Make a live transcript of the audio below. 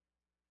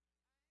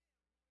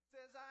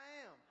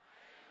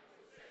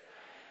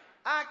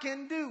I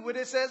can do what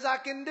it says I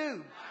can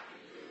do.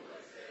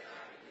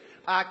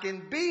 I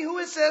can be who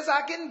it says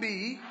I can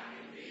be.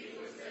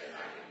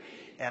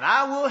 And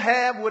I will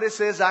have what it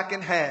says I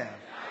can have.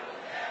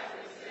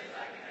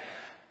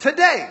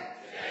 Today,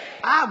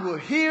 I will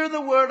hear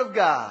the word of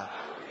God.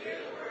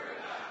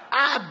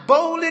 I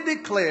boldly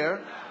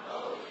declare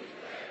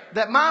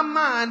that my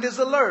mind is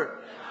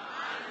alert.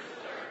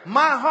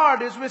 My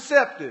heart is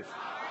receptive.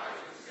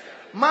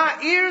 My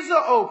ears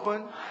are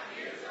open.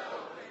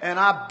 And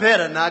I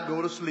better not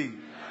go to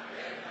sleep.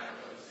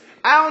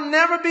 I'll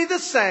never be the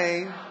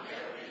same.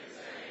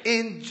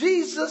 In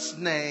Jesus'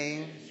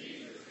 name,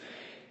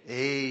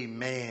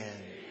 amen.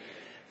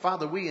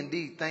 Father, we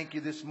indeed thank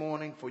you this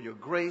morning for your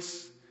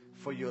grace,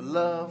 for your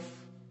love,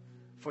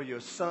 for your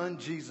Son,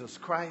 Jesus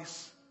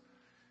Christ.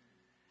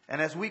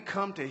 And as we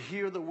come to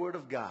hear the word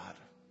of God,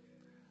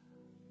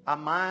 our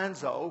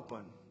minds are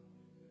open.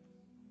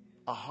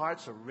 Our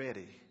hearts are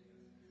ready.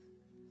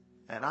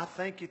 And I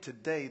thank you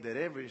today that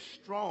every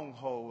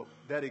stronghold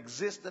that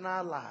exists in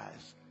our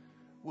lives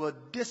will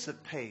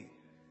dissipate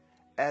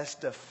as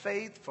the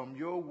faith from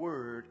your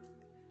word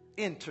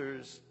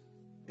enters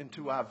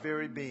into our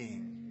very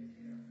being.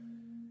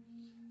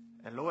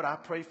 And Lord, I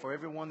pray for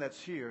everyone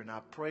that's here, and I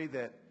pray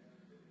that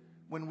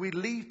when we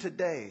leave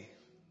today,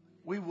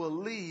 we will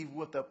leave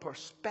with a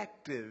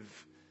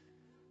perspective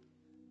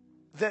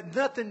that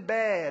nothing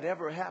bad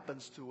ever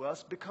happens to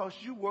us because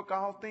you work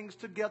all things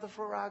together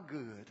for our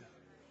good.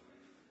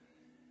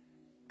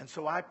 And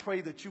so I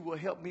pray that you will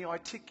help me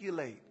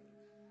articulate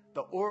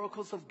the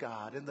oracles of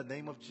God in the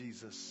name of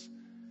Jesus.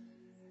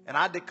 And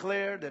I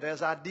declare that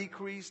as I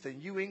decrease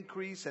and you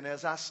increase, and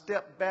as I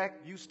step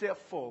back, you step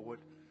forward,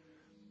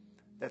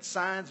 that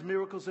signs,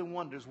 miracles, and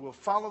wonders will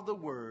follow the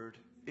word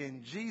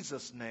in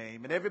Jesus'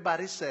 name. And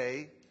everybody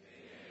say,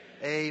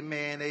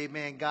 amen,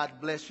 amen. God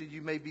bless you.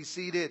 You may be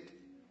seated.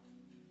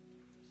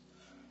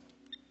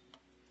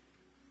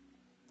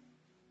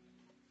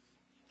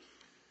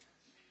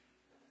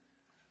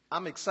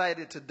 I'm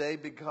excited today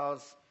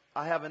because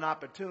I have an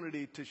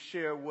opportunity to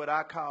share what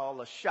I call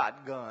a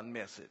shotgun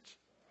message.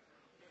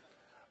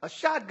 A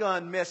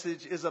shotgun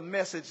message is a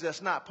message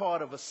that's not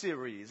part of a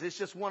series. It's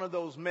just one of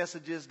those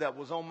messages that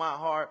was on my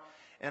heart,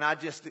 and I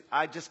just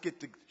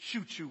get to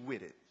shoot you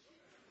with it.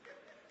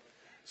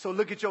 So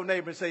look at your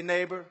neighbor and say,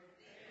 neighbor,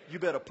 you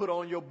better put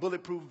on your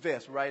bulletproof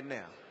vest right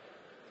now.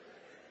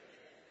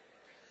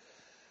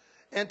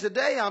 And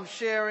today I'm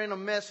sharing a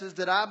message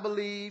that I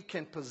believe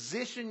can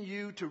position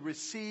you to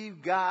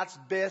receive God's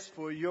best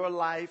for your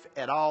life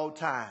at all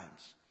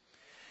times.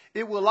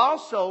 It will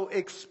also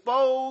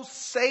expose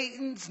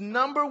Satan's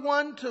number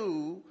one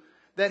tool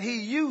that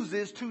he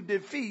uses to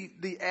defeat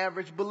the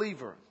average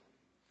believer.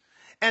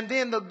 And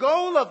then the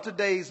goal of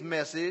today's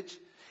message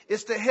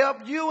is to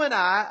help you and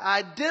I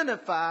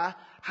identify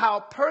how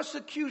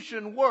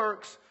persecution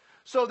works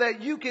so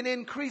that you can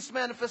increase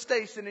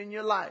manifestation in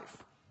your life.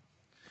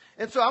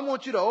 And so I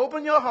want you to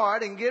open your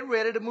heart and get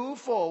ready to move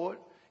forward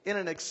in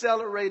an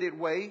accelerated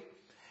way.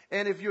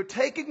 And if you're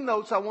taking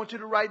notes, I want you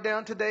to write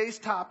down today's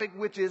topic,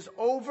 which is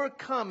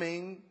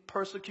overcoming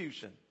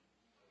persecution.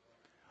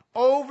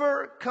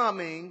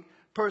 Overcoming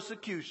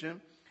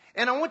persecution.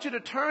 And I want you to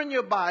turn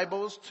your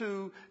Bibles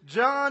to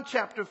John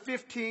chapter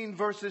 15,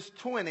 verses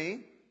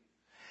 20.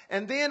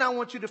 And then I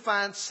want you to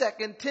find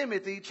 2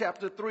 Timothy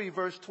chapter 3,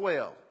 verse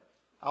 12.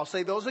 I'll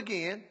say those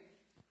again.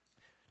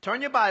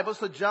 Turn your Bibles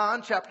to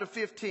John chapter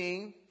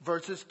 15,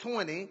 verses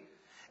 20.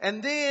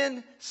 And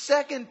then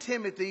 2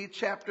 Timothy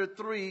chapter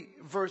 3,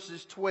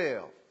 verses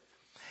 12.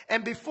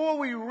 And before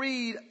we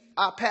read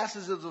our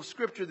passages of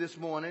Scripture this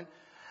morning,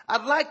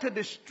 I'd like to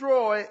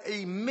destroy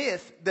a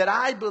myth that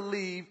I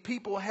believe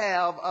people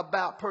have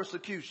about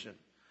persecution.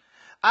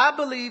 I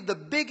believe the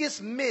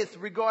biggest myth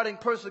regarding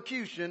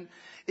persecution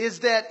is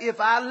that if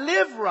I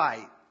live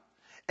right,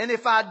 and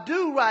if I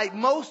do right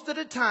most of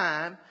the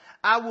time,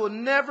 I will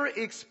never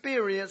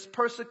experience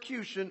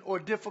persecution or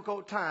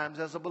difficult times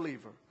as a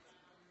believer.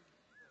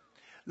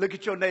 Look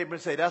at your neighbor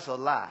and say, that's a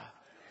lie.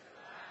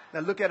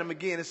 Now look at him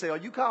again and say, are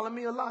you calling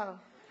me a liar?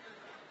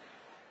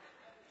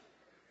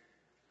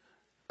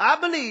 I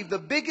believe the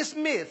biggest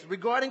myth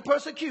regarding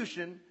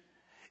persecution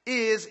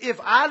is if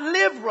I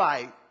live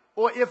right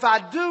or if I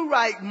do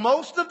right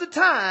most of the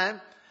time,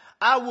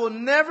 I will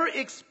never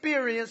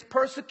experience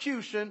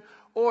persecution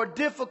or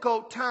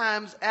difficult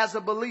times as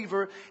a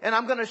believer. And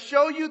I'm going to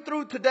show you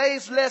through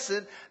today's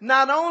lesson,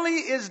 not only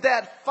is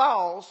that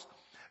false,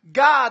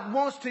 God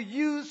wants to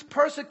use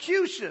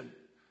persecution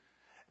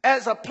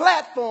as a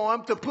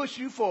platform to push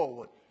you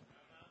forward.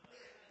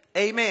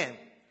 Amen.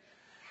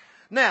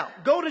 Now,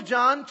 go to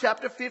John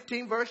chapter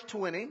 15, verse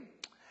 20.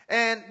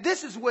 And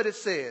this is what it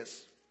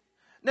says.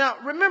 Now,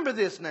 remember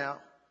this now.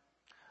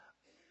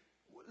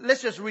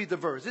 Let's just read the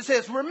verse. It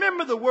says,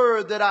 remember the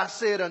word that I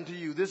said unto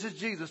you. This is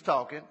Jesus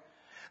talking.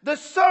 The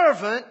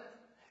servant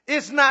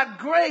is not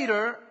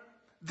greater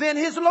than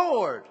his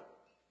Lord.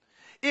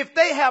 If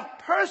they have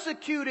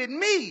persecuted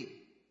me,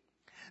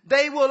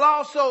 they will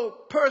also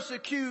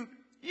persecute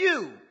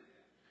you.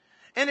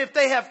 And if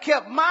they have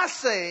kept my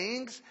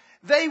sayings,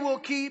 they will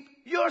keep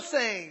your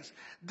sayings.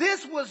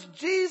 This was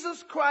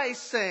Jesus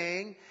Christ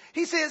saying,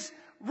 he says,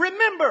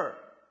 remember,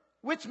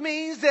 which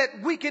means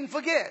that we can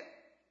forget.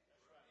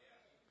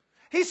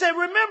 He said,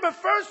 remember,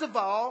 first of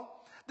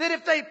all, that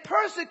if they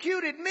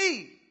persecuted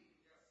me,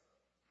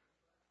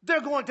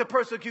 they're going to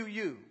persecute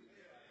you.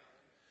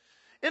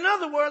 In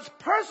other words,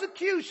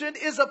 persecution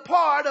is a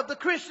part of the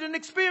Christian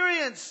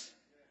experience.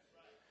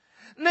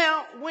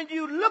 Now, when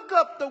you look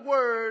up the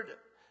word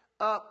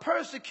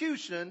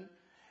persecution,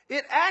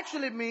 it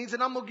actually means,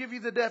 and I'm going to give you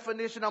the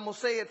definition, I'm going to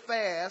say it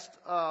fast,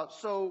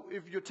 so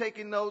if you're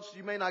taking notes,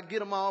 you may not get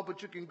them all,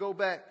 but you can go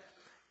back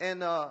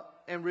and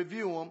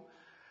review them.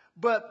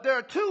 But there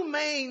are two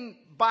main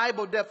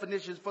Bible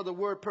definitions for the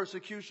word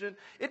persecution.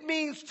 It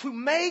means to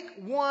make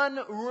one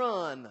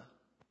run.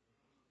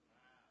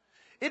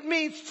 It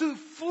means to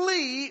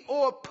flee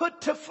or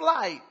put to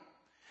flight.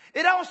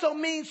 It also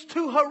means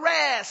to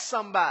harass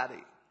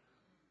somebody.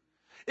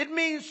 It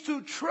means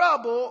to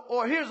trouble,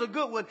 or here's a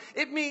good one,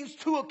 it means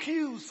to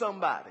accuse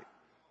somebody.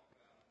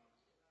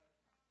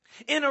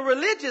 In a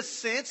religious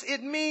sense,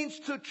 it means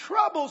to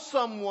trouble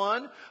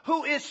someone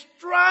who is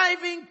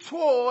striving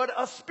toward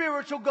a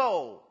spiritual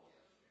goal.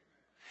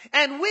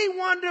 And we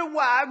wonder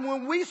why,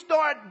 when we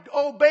start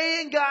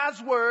obeying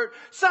God's word,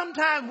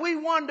 sometimes we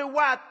wonder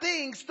why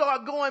things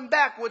start going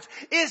backwards.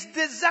 It's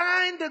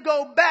designed to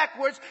go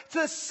backwards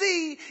to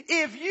see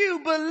if you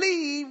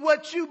believe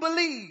what you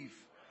believe.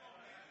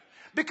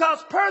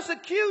 Because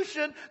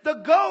persecution, the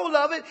goal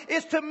of it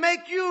is to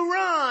make you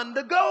run.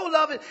 The goal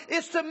of it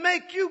is to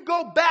make you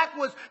go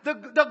backwards.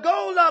 The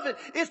goal of it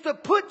is to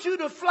put you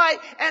to flight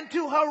and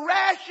to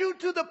harass you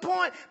to the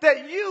point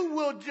that you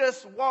will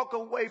just walk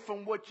away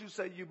from what you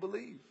say you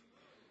believe.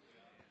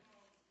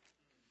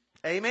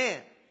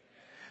 Amen.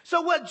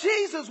 So what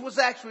Jesus was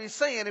actually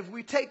saying, if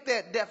we take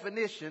that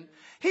definition,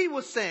 he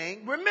was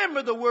saying,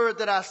 remember the word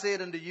that I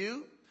said unto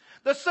you,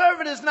 the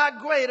servant is not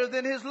greater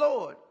than his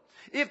Lord.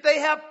 If they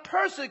have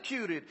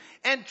persecuted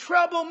and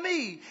troubled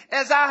me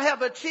as I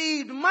have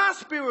achieved my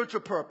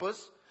spiritual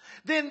purpose,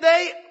 then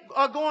they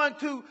are going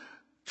to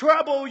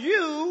trouble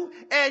you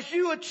as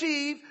you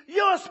achieve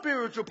your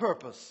spiritual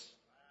purpose.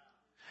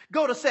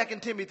 Go to 2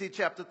 Timothy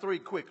chapter 3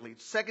 quickly.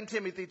 2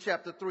 Timothy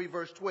chapter 3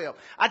 verse 12.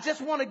 I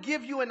just want to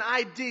give you an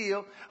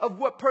idea of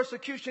what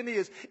persecution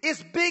is.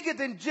 It's bigger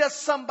than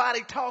just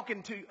somebody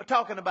talking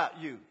about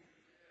you.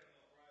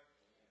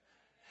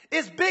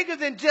 It's bigger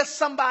than just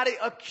somebody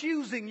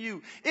accusing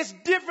you. It's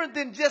different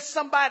than just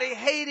somebody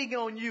hating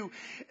on you.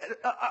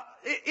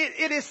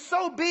 It is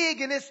so big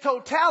in its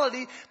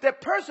totality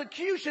that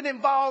persecution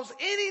involves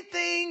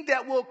anything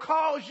that will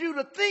cause you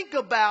to think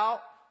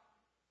about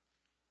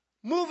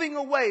moving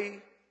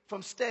away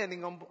from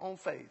standing on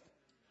faith.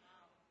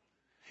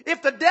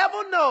 If the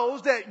devil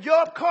knows that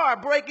your car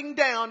breaking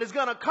down is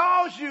going to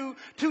cause you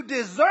to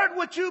desert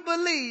what you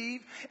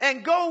believe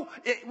and go,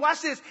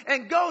 watch this,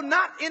 and go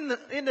not in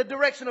the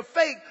direction of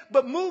faith,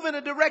 but move in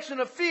the direction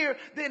of fear,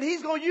 then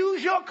he's going to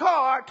use your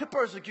car to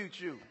persecute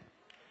you.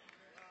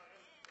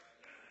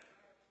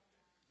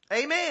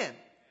 Amen.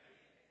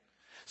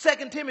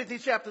 2 Timothy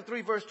chapter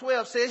 3 verse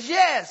 12 says,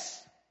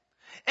 yes,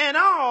 and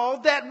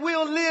all that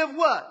will live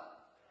what?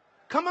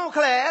 Come on,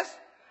 class.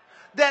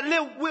 That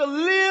will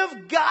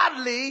live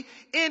godly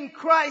in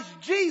Christ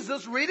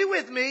Jesus, read it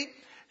with me,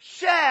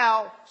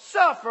 shall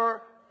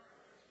suffer.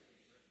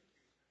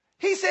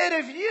 He said,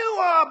 if you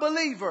are a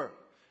believer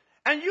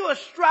and you are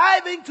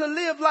striving to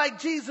live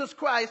like Jesus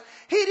Christ,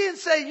 he didn't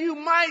say you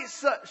might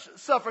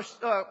suffer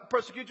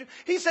persecution.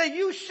 He said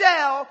you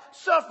shall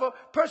suffer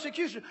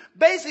persecution.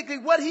 Basically,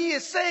 what he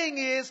is saying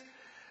is,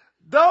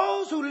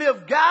 those who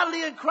live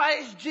godly in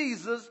Christ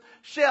Jesus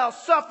shall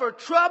suffer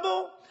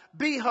trouble,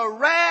 be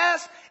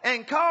harassed,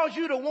 and cause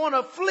you to want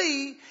to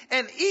flee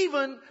and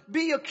even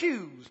be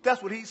accused.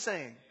 That's what he's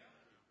saying.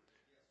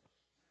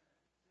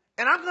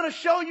 And I'm going to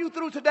show you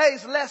through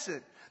today's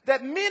lesson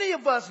that many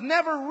of us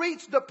never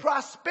reach the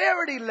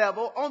prosperity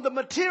level on the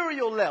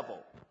material level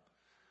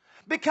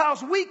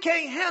because we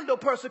can't handle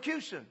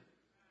persecution.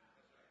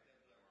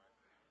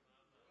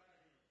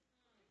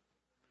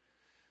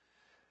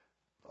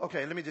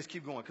 Okay, let me just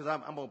keep going because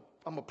I'm going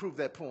to prove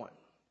that point.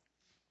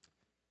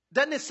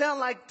 Doesn't it sound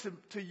like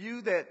to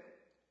you that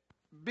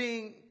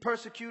being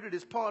persecuted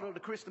is part of the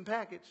Christian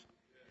package?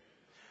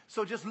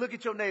 So just look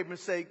at your neighbor and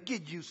say,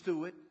 get used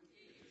to it.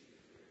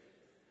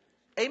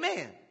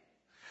 Amen.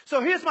 So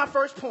here's my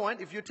first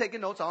point. If you're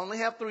taking notes, I only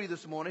have 3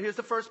 this morning. Here's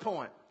the first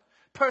point.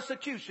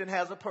 Persecution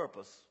has a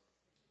purpose.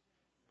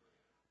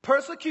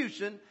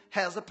 Persecution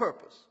has a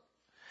purpose.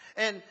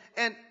 And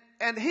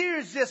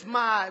here's just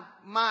my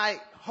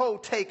whole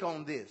take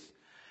on this.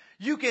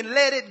 You can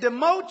let it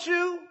demote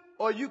you,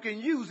 or you can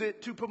use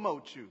it to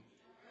promote you.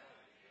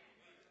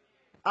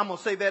 I'm going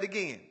to say that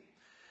again.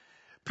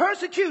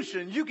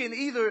 Persecution, you can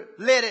either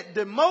let it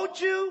demote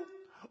you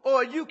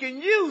or you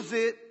can use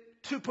it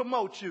to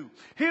promote you.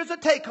 Here's a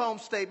take-home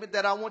statement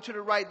that I want you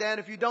to write down.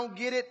 If you don't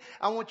get it,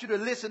 I want you to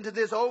listen to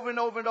this over and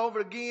over and over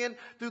again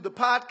through the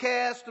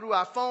podcast, through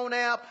our phone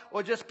app,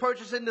 or just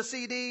purchasing the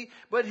CD.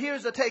 But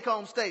here's a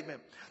take-home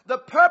statement. The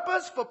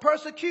purpose for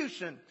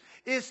persecution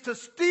is to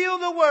steal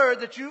the word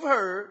that you've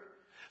heard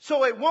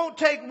so it won't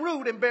take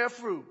root and bear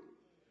fruit.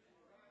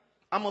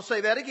 I'm going to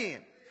say that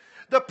again.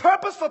 The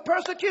purpose for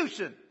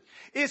persecution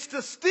is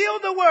to steal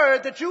the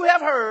word that you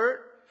have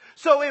heard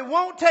so it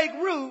won't take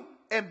root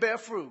and bear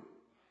fruit.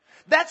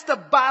 That's the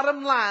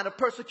bottom line of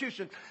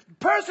persecution.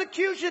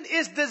 Persecution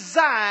is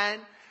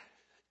designed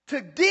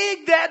to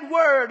dig that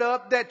word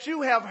up that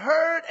you have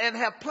heard and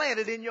have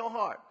planted in your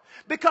heart.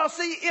 Because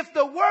see, if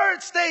the word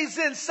stays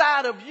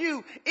inside of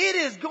you, it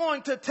is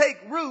going to take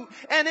root.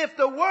 And if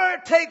the word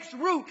takes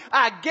root,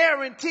 I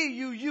guarantee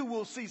you, you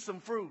will see some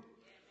fruit.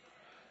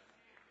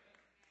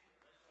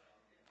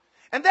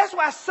 And that's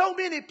why so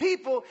many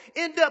people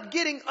end up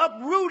getting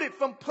uprooted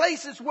from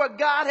places where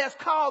God has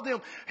called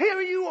them.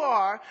 Here you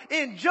are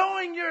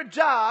enjoying your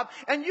job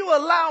and you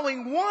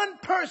allowing one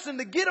person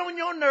to get on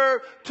your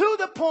nerve to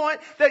the point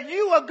that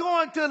you are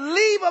going to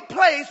leave a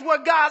place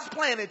where God's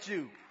planted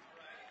you.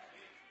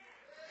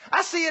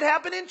 I see it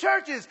happen in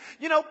churches.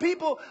 You know,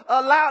 people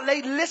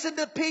they listen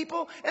to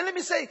people. And let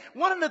me say,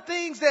 one of the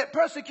things that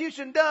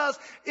persecution does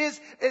is,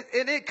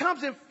 and it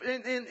comes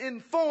in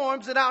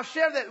forms, and I'll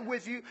share that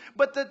with you,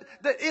 but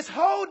its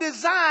whole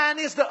design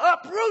is to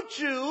uproot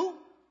you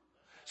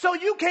so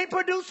you can't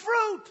produce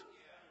fruit.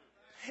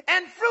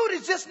 And fruit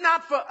is just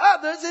not for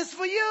others, it's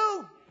for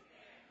you.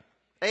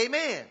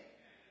 Amen.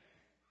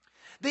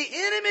 The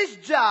enemy's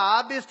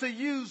job is to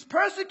use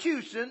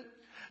persecution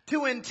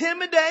to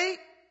intimidate,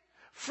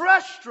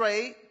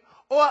 frustrate,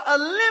 or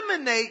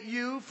eliminate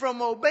you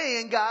from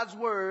obeying God's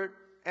word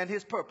and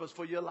his purpose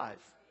for your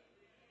life.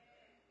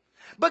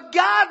 But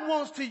God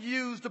wants to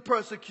use the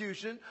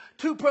persecution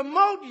to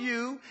promote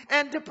you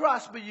and to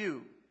prosper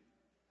you.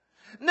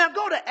 Now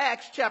go to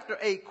Acts chapter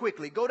 8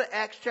 quickly. Go to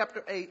Acts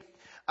chapter 8.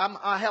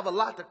 I have a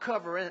lot to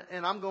cover,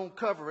 and I'm going to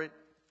cover it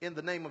in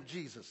the name of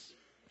Jesus.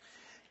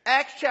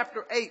 Acts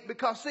chapter 8,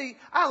 because see,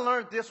 I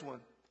learned this one.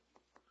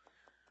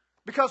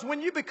 Because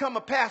when you become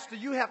a pastor,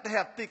 you have to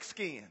have thick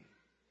skin.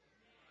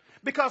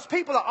 Because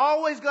people are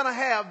always going to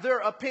have their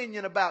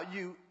opinion about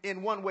you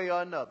in one way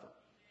or another.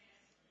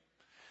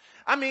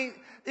 I mean,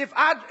 if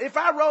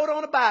I rode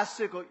on a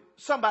bicycle,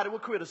 somebody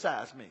would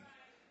criticize me.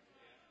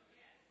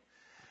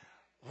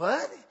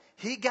 What?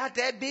 He got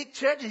that big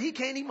church and he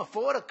can't even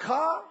afford a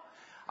car?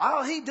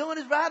 All he doing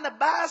is riding a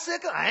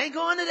bicycle? I ain't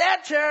going to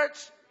that church.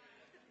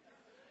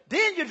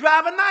 Then you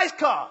drive a nice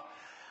car.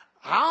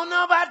 I don't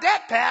know about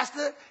that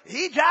pastor.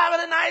 He driving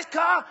a nice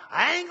car.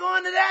 I ain't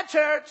going to that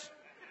church.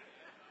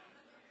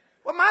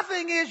 Well, my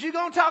thing is, you're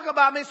going to talk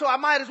about me, so I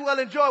might as well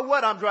enjoy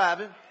what I'm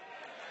driving.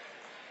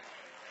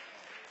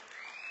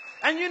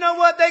 And you know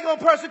what? They're going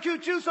to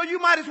persecute you, so you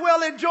might as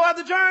well enjoy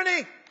the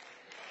journey.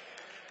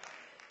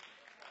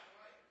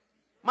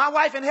 My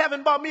wife in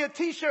heaven bought me a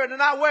t-shirt,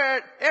 and I wear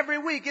it every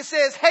week. It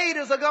says,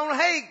 haters are going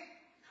to hate.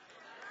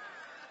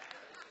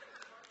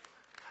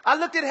 I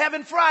looked at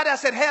heaven Friday. I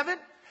said, heaven,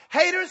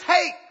 haters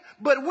hate,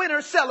 but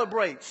winners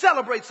celebrate.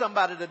 Celebrate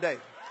somebody today.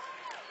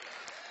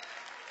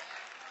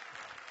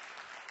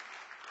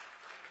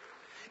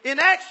 In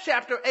Acts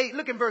chapter 8,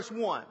 look in verse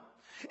 1.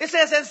 It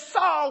says, and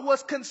Saul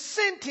was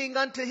consenting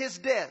unto his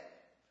death.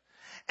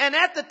 And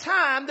at the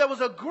time, there was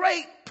a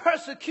great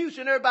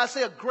persecution. Everybody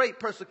say a great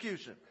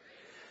persecution.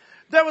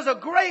 There was a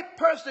great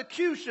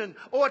persecution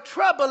or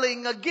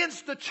troubling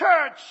against the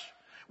church,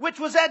 which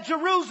was at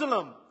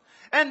Jerusalem.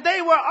 And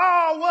they were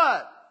all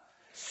what?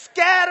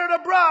 Scattered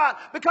abroad.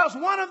 Because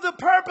one of the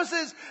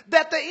purposes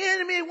that the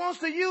enemy wants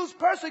to use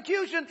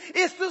persecution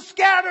is to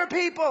scatter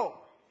people.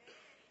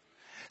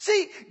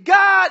 See,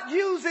 God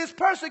uses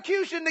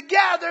persecution to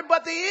gather,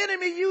 but the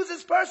enemy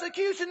uses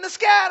persecution to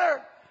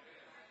scatter.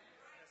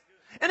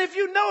 And if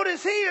you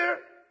notice here,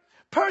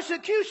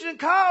 persecution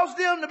caused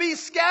them to be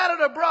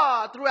scattered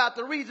abroad throughout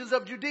the regions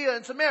of Judea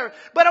and Samaria.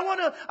 But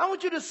I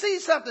want you to see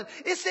something.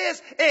 It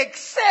says,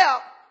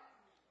 except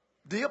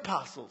the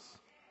apostles.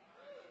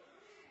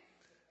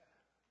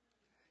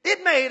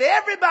 It made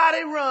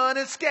everybody run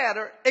and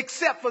scatter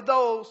except for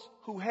those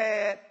who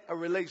had a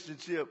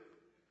relationship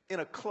in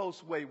a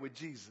close way with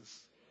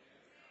Jesus.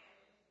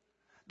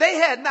 They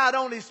had not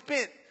only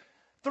spent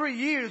 3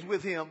 years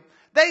with him,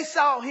 they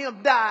saw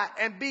him die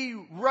and be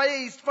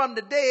raised from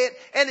the dead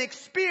and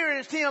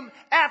experienced him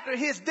after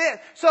his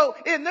death. So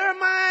in their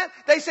mind,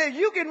 they said,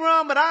 you can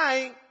run, but I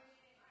ain't.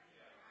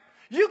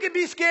 You can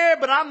be scared,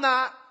 but I'm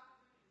not.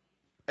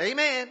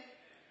 Amen.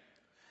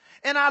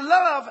 And I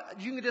love,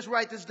 you can just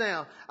write this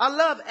down. I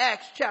love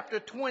Acts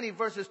chapter 20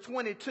 verses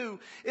 22.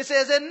 It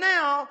says, and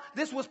now,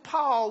 this was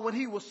Paul when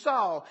he was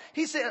Saul.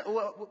 He said,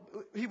 well,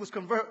 he was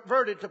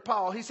converted to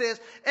Paul. He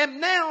says,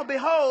 and now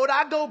behold,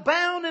 I go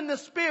bound in the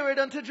spirit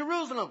unto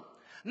Jerusalem,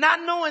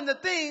 not knowing the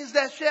things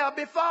that shall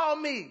befall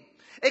me,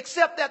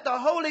 except that the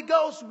Holy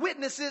Ghost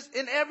witnesses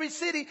in every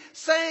city,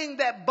 saying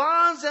that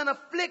bonds and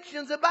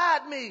afflictions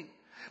abide me.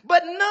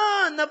 But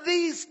none of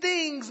these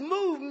things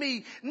move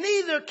me,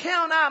 neither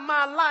count I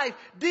my life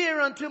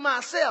dear unto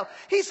myself.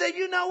 He said,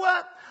 you know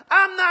what?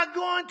 I'm not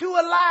going to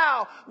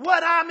allow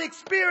what I'm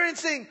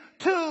experiencing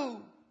to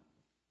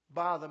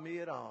bother me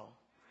at all.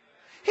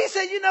 He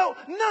said, you know,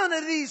 none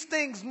of these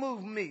things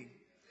move me.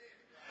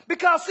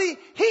 Because see,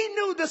 he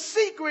knew the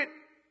secret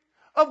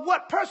of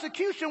what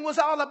persecution was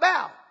all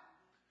about.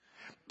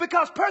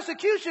 Because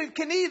persecution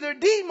can either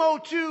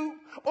demote you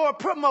or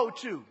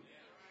promote you.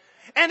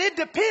 And it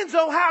depends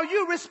on how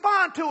you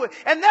respond to it.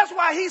 And that's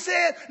why he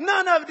said,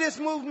 none of this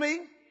moves me.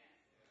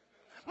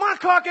 My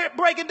car kept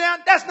breaking down.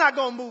 That's not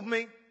going to move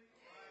me.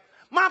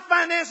 My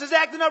finances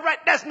acting up right.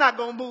 That's not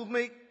going to move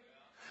me.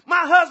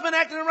 My husband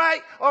acting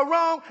right or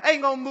wrong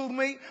ain't going to move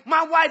me.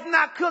 My wife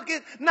not cooking,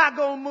 not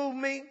going to move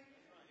me.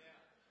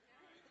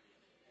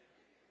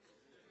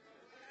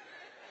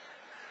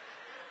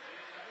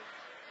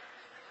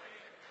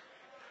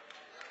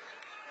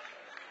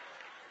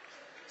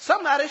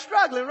 Somebody's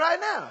struggling right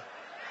now.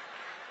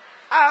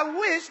 I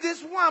wish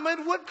this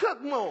woman would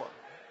cook more.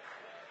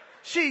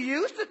 She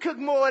used to cook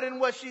more than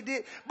what she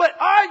did. But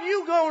are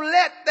you going to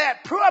let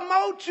that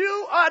promote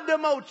you or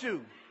demote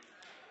you?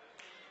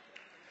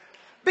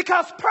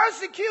 Because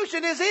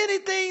persecution is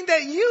anything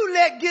that you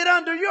let get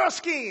under your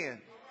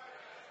skin.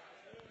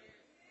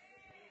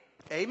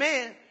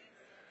 Amen.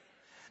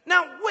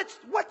 Now,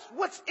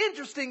 what's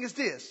interesting is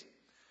this.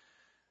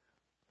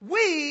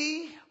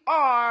 We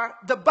are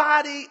the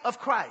body of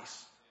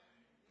Christ.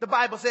 The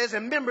Bible says,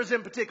 and members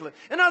in particular.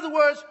 In other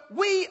words,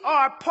 we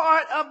are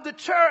part of the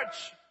church.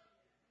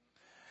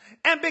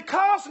 And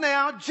because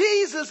now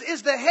Jesus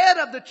is the head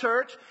of the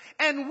church,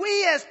 and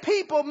we as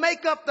people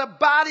make up the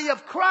body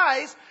of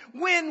Christ,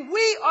 when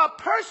we are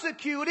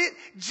persecuted,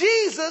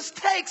 Jesus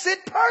takes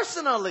it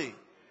personally.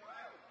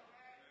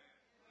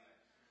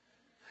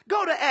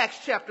 Go to Acts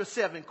chapter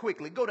 7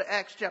 quickly. Go to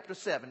Acts chapter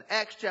 7.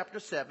 Acts chapter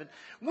 7.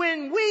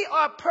 When we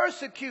are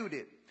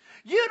persecuted,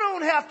 you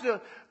don't have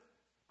to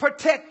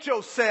protect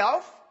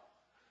yourself.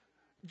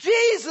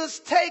 Jesus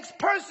takes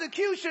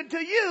persecution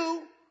to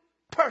you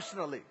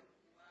personally.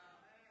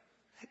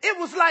 It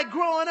was like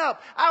growing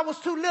up. I was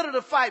too little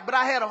to fight, but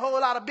I had a whole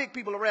lot of big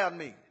people around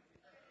me.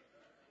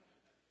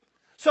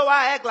 So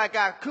I act like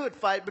I could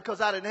fight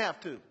because I didn't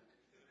have to.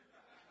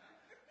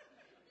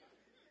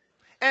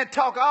 And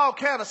talk all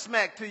kind of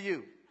smack to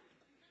you.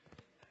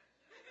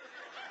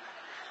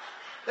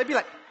 They'd be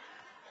like,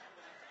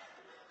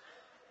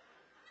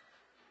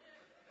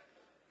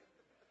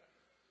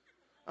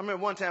 I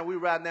remember one time we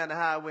were riding down the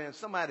highway and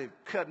somebody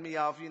cut me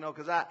off,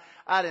 because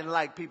I didn't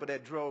like people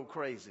that drove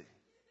crazy.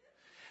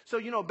 So,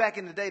 back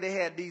in the day they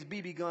had these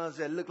BB guns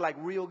that looked like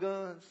real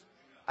guns.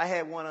 I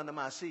had one under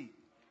my seat.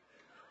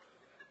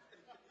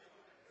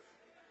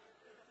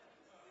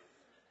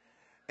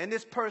 And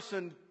this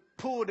person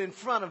pulled in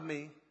front of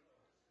me,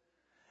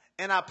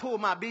 and I pulled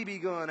my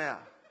BB gun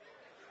out.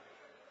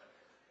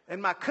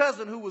 And my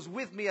cousin who was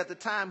with me at the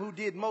time, who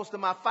did most of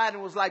my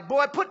fighting, was like,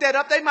 boy, put that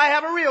up. They might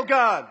have a real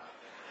gun.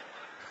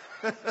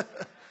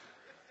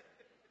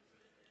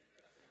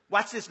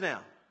 Watch this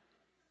now.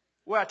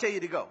 Where I tell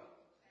you to go.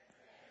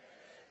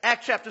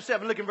 Acts chapter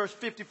 7, look in verse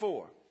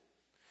 54.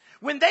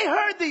 When they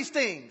heard these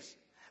things,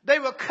 they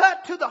were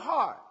cut to the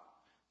heart.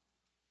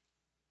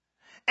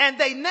 And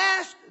they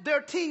gnashed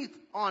their teeth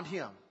on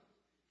him.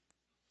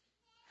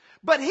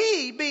 But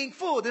he being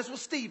full, this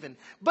was Stephen,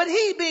 but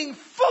he being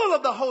full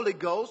of the Holy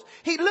Ghost,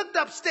 he looked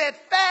up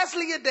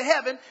steadfastly into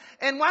heaven,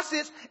 and watch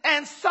this,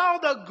 and saw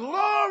the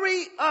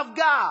glory of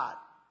God.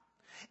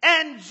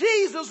 And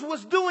Jesus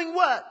was doing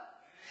what?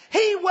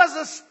 He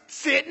wasn't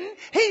sitting,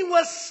 he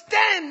was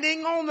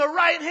standing on the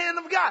right hand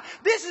of God.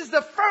 This is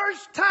the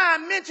first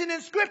time mentioned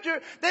in Scripture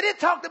that it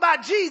talked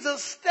about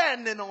Jesus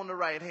standing on the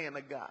right hand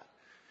of God.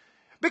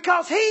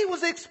 Because he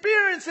was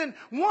experiencing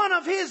one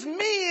of his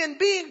men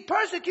being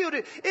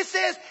persecuted. It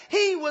says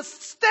he was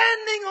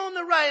standing on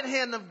the right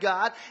hand of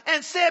God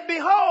and said,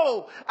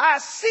 behold, I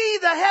see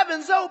the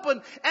heavens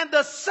open, and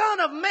the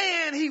Son of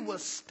Man, he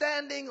was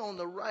standing on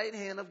the right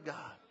hand of God.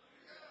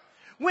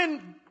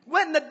 When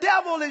the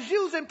devil is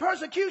using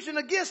persecution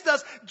against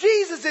us,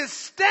 Jesus is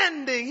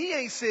standing. He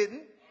ain't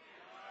sitting.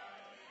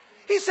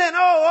 He's saying,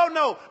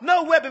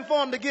 no weapon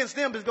formed against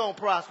them is going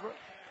to prosper.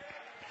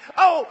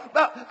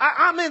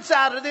 I'm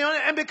inside of them,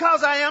 and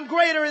because I am,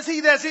 greater is he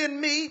that's in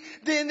me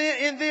than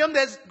in them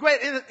that's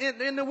great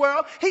in the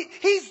world.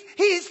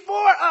 He's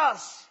for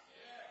us.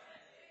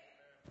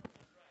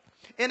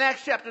 In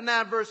Acts chapter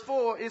 9 verse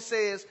 4 it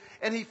says,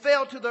 and he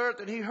fell to the earth,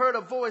 and he heard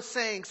a voice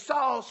saying,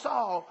 Saul,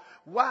 Saul,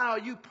 why are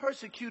you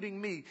persecuting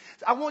me?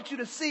 I want you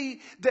to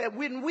see that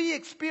when we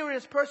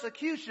experience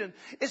persecution,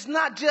 it's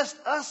not just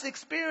us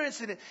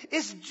experiencing it.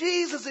 It's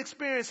Jesus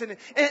experiencing it.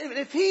 And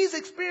if he's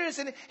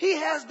experiencing it, he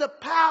has the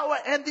power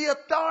and the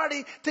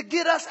authority to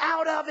get us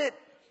out of it.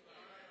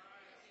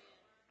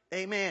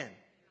 Amen.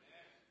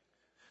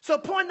 So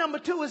point number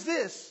 2 is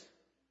this.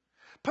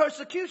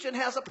 Persecution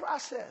has a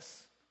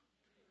process.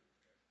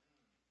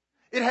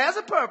 It has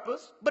a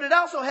purpose, but it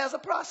also has a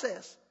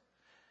process.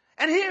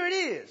 And here it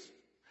is.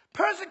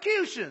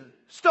 Persecution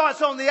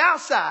starts on the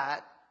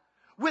outside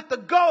with the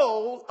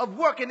goal of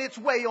working its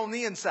way on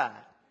the inside.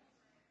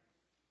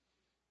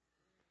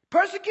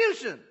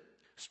 Persecution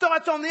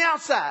starts on the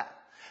outside.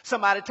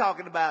 Somebody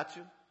talking about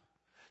you.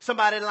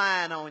 Somebody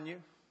lying on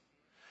you.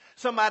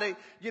 Somebody,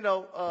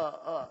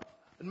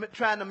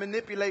 trying to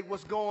manipulate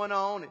what's going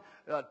on,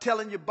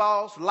 telling your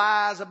boss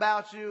lies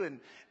about you and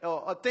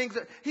things.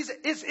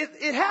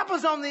 It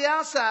happens on the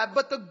outside,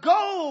 but the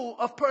goal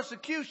of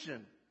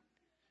persecution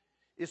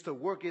is to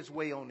work its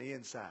way on the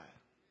inside.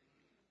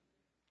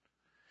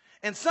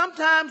 And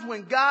sometimes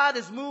when God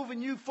is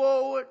moving you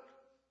forward,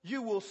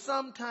 you will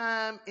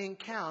sometime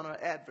encounter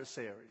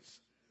adversaries.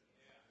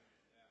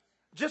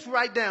 Just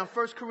write down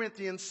 1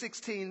 Corinthians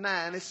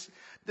 16:9.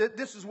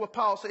 This is what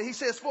Paul said. He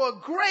says, for a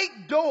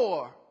great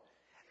door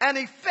and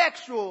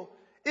effectual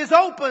is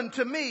open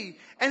to me.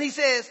 And he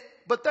says,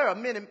 but there are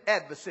many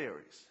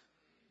adversaries.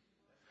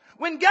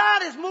 When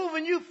God is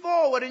moving you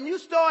forward and you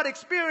start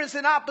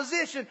experiencing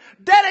opposition,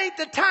 that ain't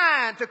the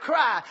time to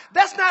cry.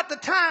 That's not the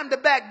time to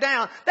back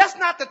down. That's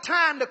not the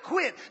time to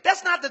quit.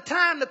 That's not the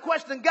time to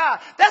question God.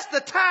 That's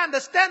the time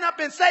to stand up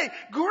and say,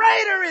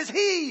 greater is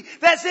he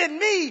that's in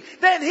me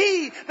than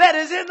he that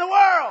is in the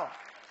world.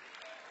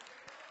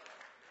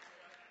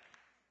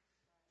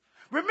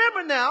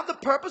 Remember now, the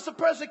purpose of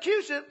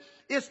persecution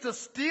is to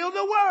steal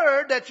the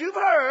word that you've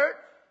heard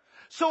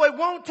so it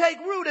won't take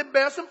root and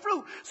bear some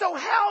fruit. So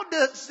how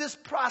does this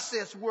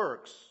process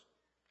work?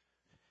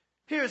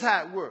 Here's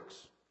how it works.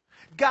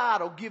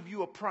 God will give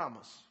you a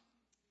promise.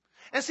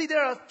 And see,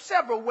 there are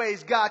several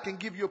ways God can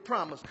give you a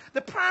promise.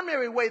 The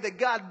primary way that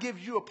God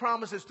gives you a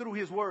promise is through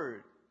his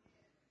word.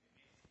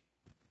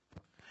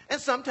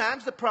 And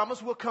sometimes the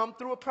promise will come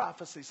through a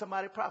prophecy.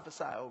 Somebody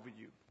prophesy over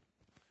you.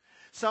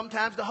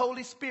 Sometimes the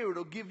Holy Spirit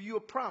will give you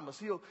a promise.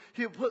 He'll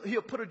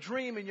put a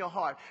dream in your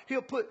heart.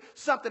 He'll put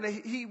something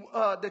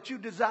that you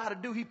desire to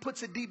do. He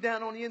puts it deep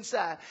down on the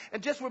inside.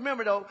 And just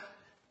remember though,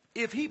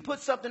 if he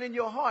puts something in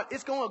your heart,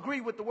 it's going to agree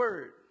with the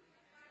word.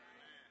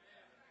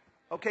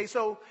 Okay,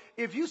 so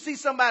if you see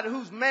somebody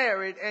who's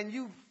married and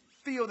you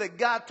feel that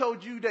God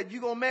told you that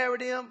you're going to marry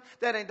them,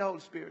 that ain't the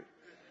Holy Spirit.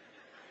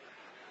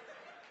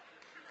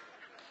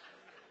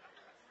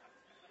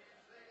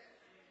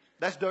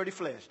 That's dirty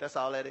flesh. That's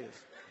all that is.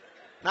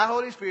 Not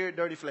Holy Spirit,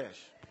 dirty flesh.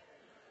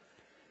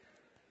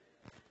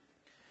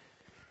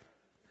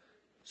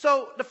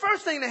 So the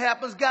first thing that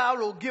happens, God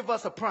will give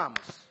us a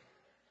promise.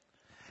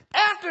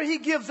 After he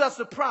gives us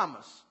a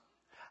promise,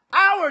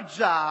 our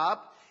job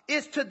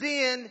is to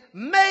then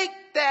make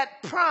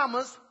that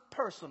promise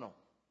personal.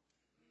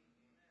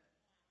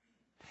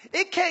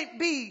 It can't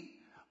be,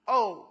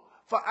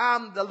 for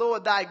I'm the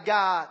Lord thy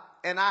God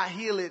and I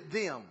heal it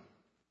them.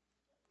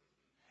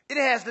 It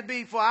has to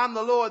be, for I'm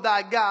the Lord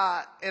thy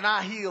God and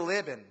I heal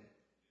Eben.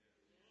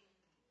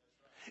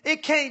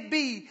 It can't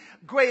be,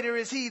 greater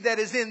is he that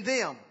is in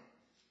them.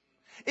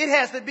 It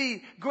has to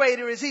be,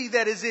 greater is he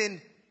that is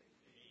in.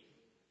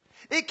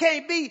 It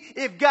can't be,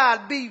 if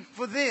God be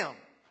for them.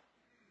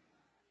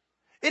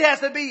 It has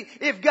to be,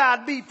 if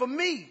God be for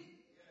me.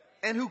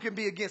 And who can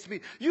be against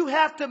me? You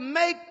have to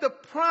make the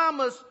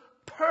promise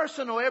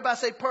personal. Everybody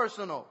say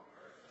personal.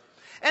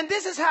 And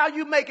this is how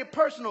you make it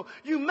personal.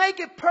 You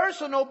make it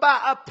personal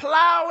by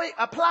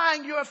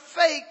applying your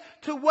faith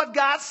to what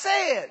God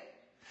said.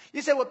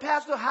 You say, well,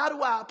 Pastor, how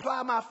do I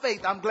apply my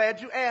faith? I'm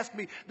glad you asked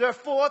me. There are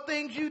 4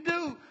 things you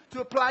do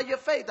to apply your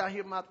faith. I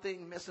hear my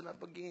thing messing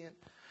up again.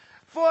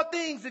 4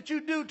 things that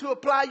you do to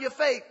apply your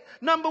faith.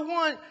 Number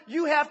 1,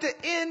 you have to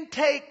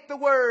intake the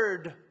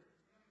word.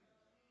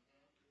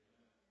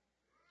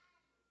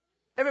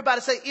 Everybody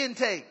say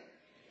intake.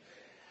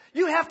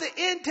 You have to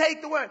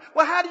intake the word.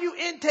 Well, how do you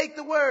intake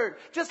the word?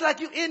 Just like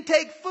you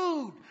intake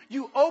food.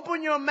 You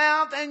open your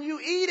mouth and you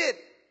eat it.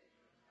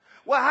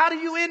 Well, how do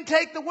you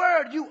intake the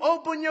word? You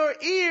open your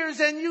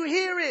ears and you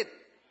hear it.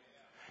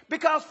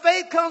 Because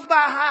faith comes by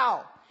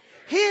how?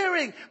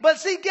 Hearing. But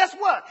see, guess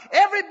what?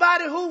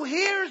 Everybody who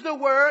hears the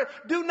word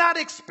do not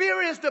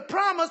experience the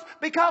promise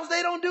because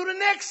they don't do the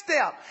next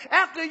step.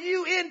 After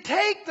you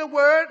intake the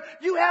word,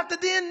 you have to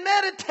then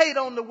meditate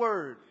on the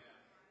word.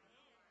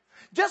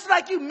 Just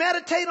like you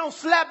meditate on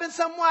slapping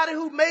somebody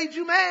who made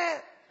you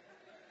mad.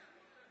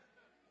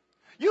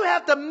 You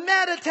have to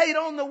meditate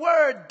on the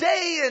word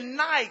day and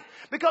night.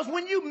 Because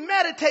when you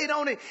meditate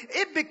on it,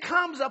 it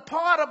becomes a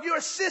part of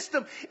your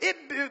system.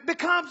 It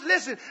becomes,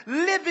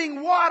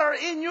 living water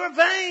in your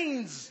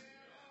veins.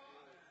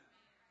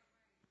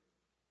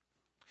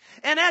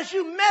 And as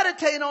you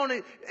meditate on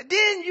it,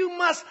 then you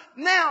must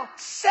now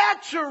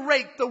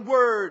saturate the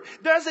word.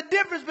 There's a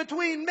difference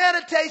between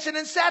meditation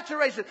and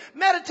saturation.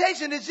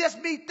 Meditation is just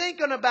me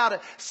thinking about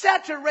it.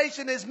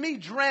 Saturation is me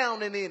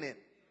drowning in it.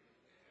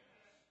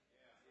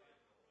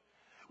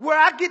 Where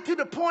I get to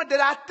the point that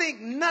I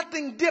think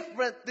nothing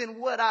different than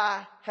what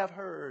I have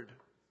heard.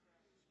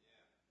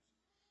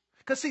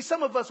 Because see,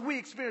 some of us, we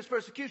experience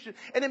persecution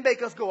and it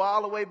make us go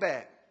all the way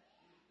back.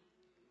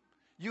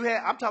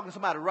 I'm talking to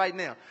somebody right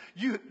now.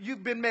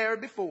 You've been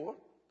married before.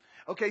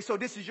 Okay, so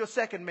this is your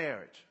second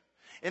marriage.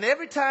 And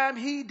every time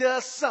he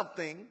does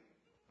something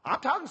I'm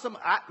talking to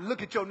somebody.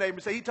 Look at your neighbor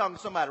and say, he's talking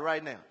to somebody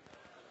right now.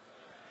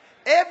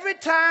 Every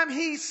time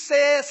he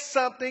says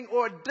something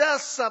or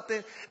does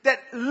something that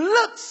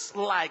looks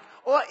like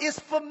or is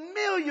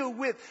familiar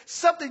with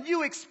something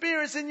you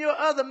experienced in your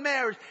other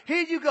marriage,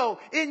 here you go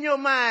in your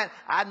mind,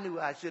 I knew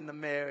I shouldn't have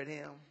married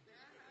him.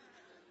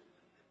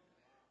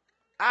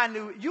 I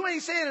knew. You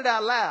ain't saying it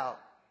out loud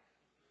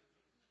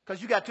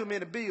because you got too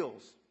many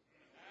bills.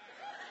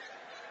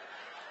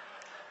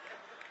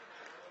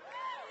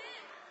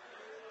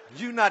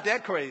 You not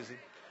that crazy.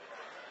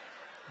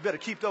 You better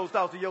keep those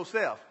thoughts to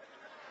yourself.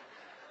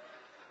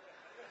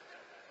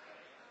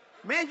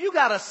 Man, you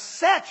got to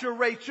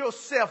saturate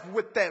yourself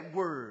with that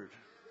word.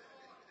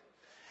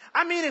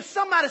 I mean, if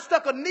somebody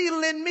stuck a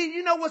needle in me,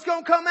 you know what's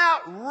going to come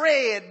out?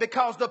 Red,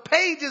 because the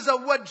pages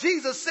of what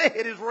Jesus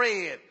said is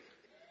red.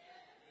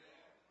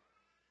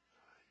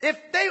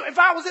 If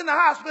I was in the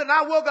hospital and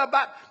I woke up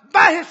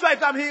by his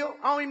stripes I'm healed,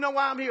 I don't even know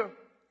why I'm here.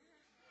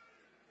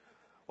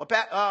 Well,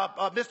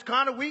 Mr.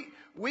 Connor,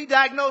 we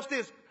diagnosed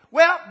this.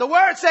 Well, the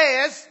word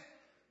says,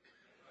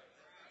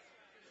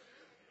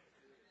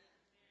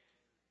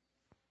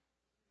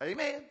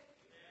 amen.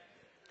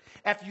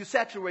 After you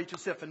saturate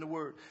yourself in the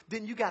word,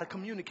 then you got to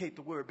communicate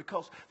the word,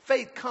 because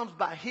faith comes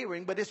by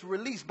hearing, but it's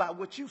released by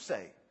what you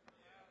say.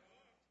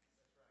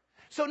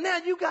 So now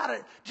you got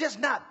to just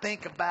not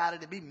think about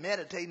it and be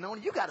meditating on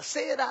it. You got to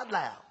say it out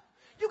loud.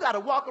 You got to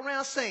walk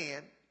around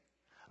saying,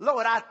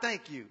 Lord, I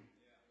thank you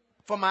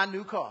for my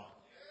new car.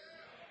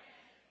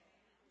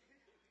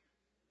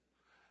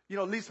 You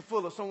know, Lisa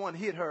Fuller, someone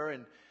hit her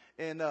and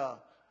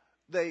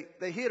they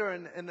hit her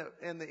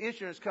and the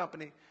insurance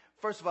company.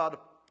 First of all, the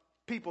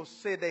people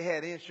said they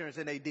had insurance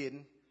and they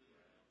didn't.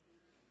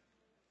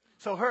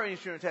 So her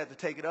insurance had to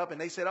take it up,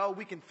 and they said, oh,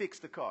 we can fix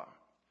the car.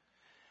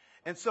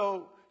 And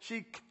so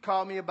she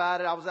called me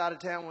about it. I was out of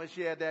town when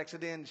she had the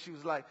accident, and she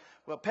was like,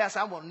 well, Pastor,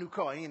 I want a new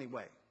car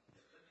anyway.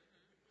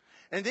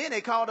 And then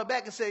they called her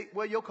back and said,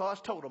 well, your car's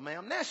total,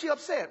 ma'am. Now she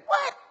upset.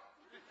 What?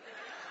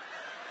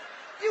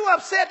 You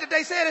upset that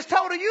they said it's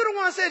total? You the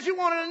one that said you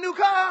wanted a new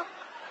car?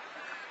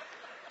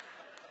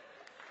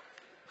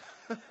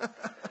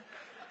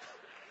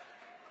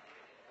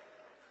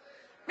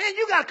 Man,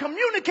 you got to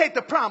communicate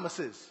the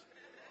promises.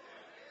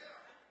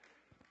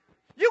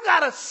 You got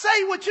to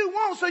say what you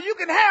want so you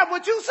can have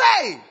what you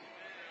say.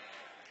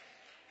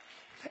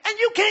 And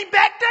you can't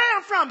back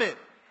down from it.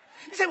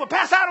 You say, well,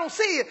 Pastor, I don't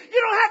see it.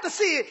 You don't have to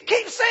see it.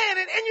 Keep saying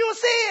it and you'll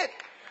see it.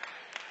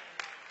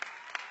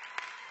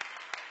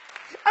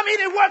 I mean,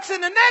 it works in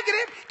the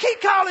negative.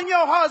 Keep calling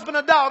your husband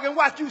a dog and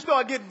watch you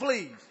start getting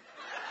fleas.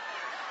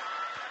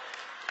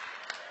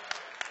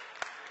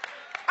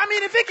 I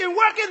mean, if it can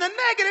work in the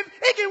negative,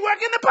 it can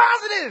work in the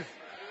positive.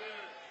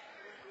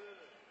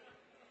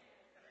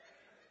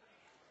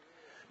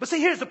 But see,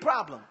 here's the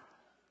problem.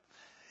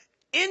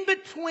 In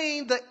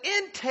between the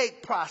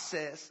intake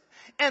process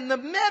and the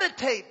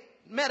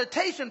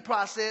meditation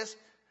process,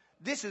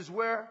 this is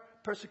where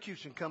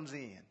persecution comes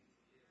in.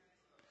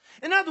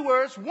 In other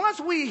words,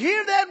 once we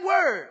hear that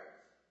word,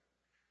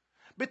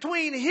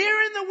 between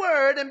hearing the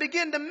word and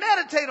begin to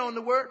meditate on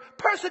the word,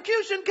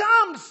 persecution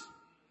comes.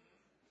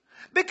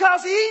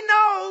 Because he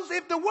knows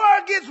if the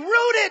word gets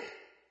rooted,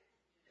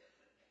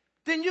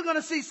 then you're going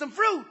to see some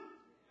fruit.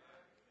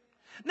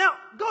 Now,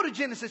 go to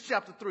Genesis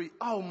chapter 3.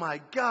 Oh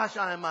my gosh,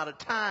 I am out of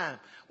time.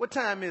 What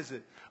time is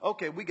it?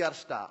 Okay, we got to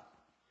stop.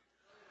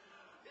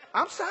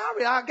 I'm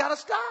sorry, I got to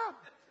stop.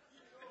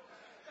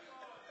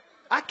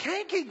 I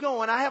can't keep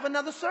going. I have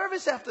another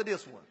service after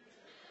this one.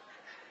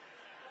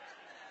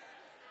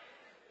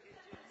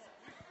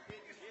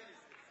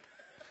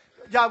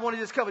 Y'all want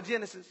to just cover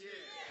Genesis?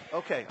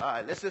 Okay, all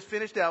right, let's just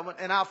finish that one,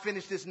 and I'll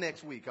finish this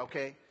next week,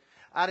 okay?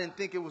 I didn't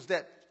think it was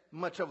that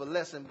much of a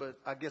lesson, but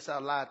I guess I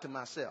lied to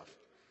myself.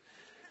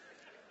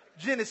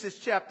 Genesis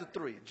chapter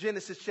 3.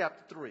 Genesis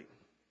chapter 3.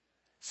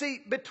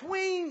 See,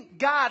 between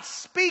God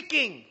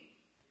speaking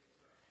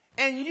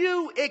and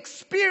you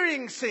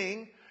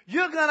experiencing,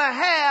 you're going to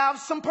have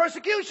some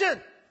persecution.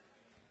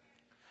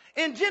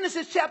 In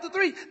Genesis chapter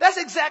 3, that's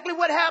exactly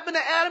what happened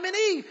to Adam and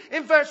Eve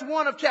in verse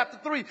 1 of chapter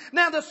 3.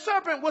 Now the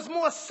serpent was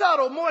more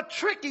subtle, more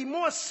tricky,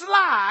 more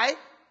sly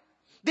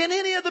than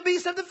any of the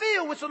beasts of the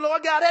field which the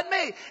Lord God had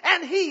made.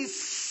 And he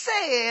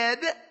said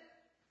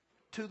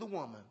to the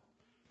woman,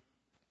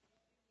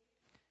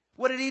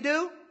 what did he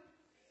do?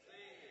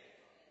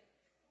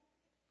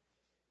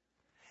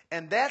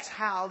 And that's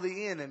how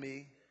the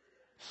enemy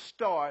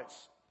starts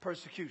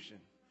persecution,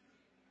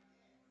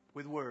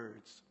 with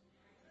words.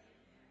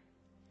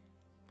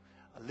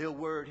 A little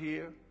word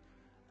here,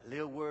 a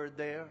little word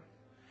there.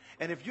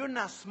 And if you're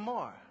not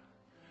smart,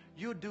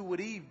 you'll do what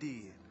Eve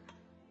did.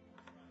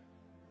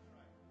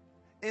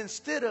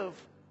 Instead of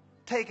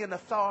taking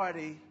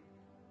authority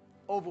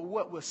over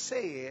what was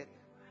said,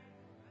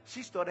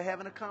 she started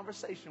having a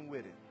conversation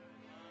with it.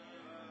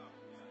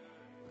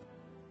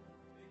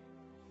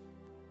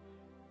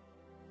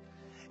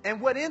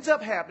 And what ends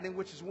up happening,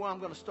 which is where I'm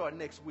going to start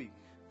next week,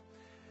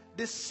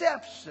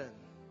 deception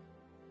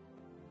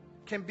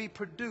can be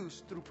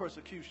produced through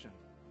persecution.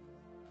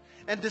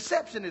 And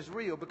deception is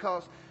real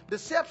because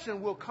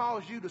deception will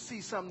cause you to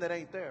see something that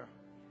ain't there.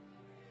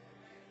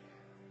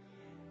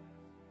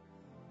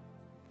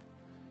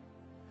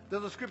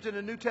 There's a scripture in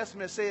the New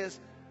Testament that says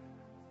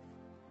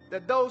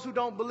that those who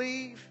don't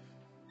believe,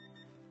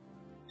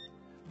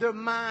 their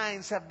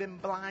minds have been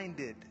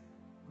blinded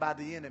by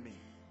the enemy.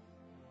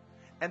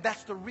 And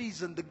that's the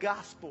reason the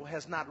gospel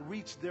has not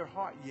reached their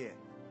heart yet.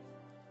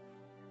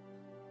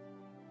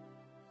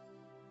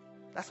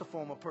 That's a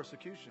form of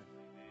persecution.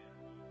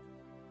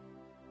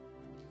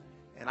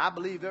 And I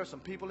believe there are some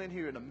people in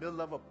here you're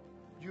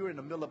in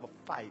the middle of a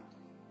fight.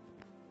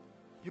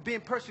 You're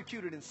being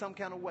persecuted in some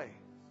kind of way.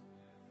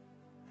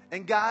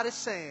 And God is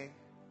saying,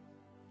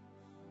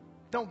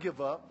 don't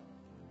give up.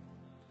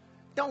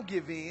 Don't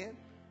give in.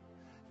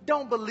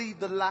 Don't believe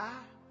the lie.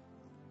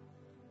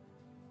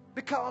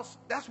 Because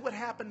that's what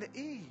happened to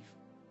Eve.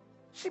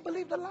 She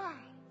believed the lie.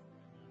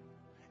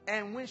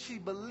 And when she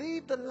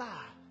believed the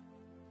lie,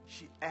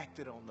 she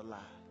acted on the lie.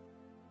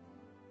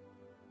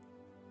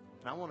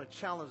 And I want to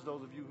challenge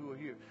those of you who are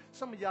here.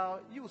 Some of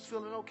y'all, you was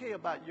feeling okay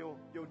about your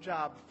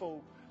job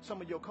before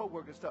some of your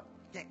coworkers stuff.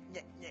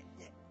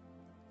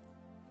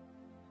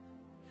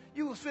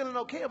 You was feeling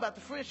okay about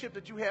the friendship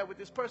that you had with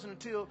this person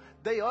until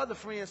they other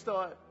friends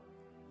started.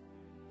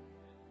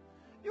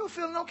 You were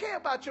feeling okay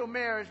about your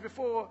marriage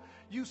before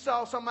you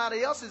saw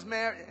somebody else's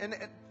marriage. And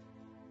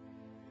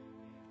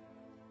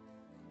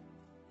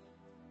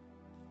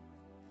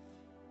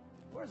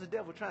where's the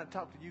devil trying to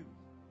talk to you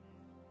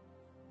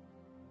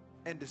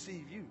and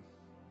deceive you?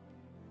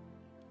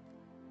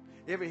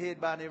 Every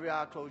head bowed and every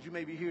eye closed. You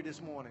may be here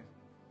this morning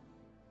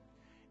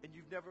and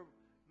you've never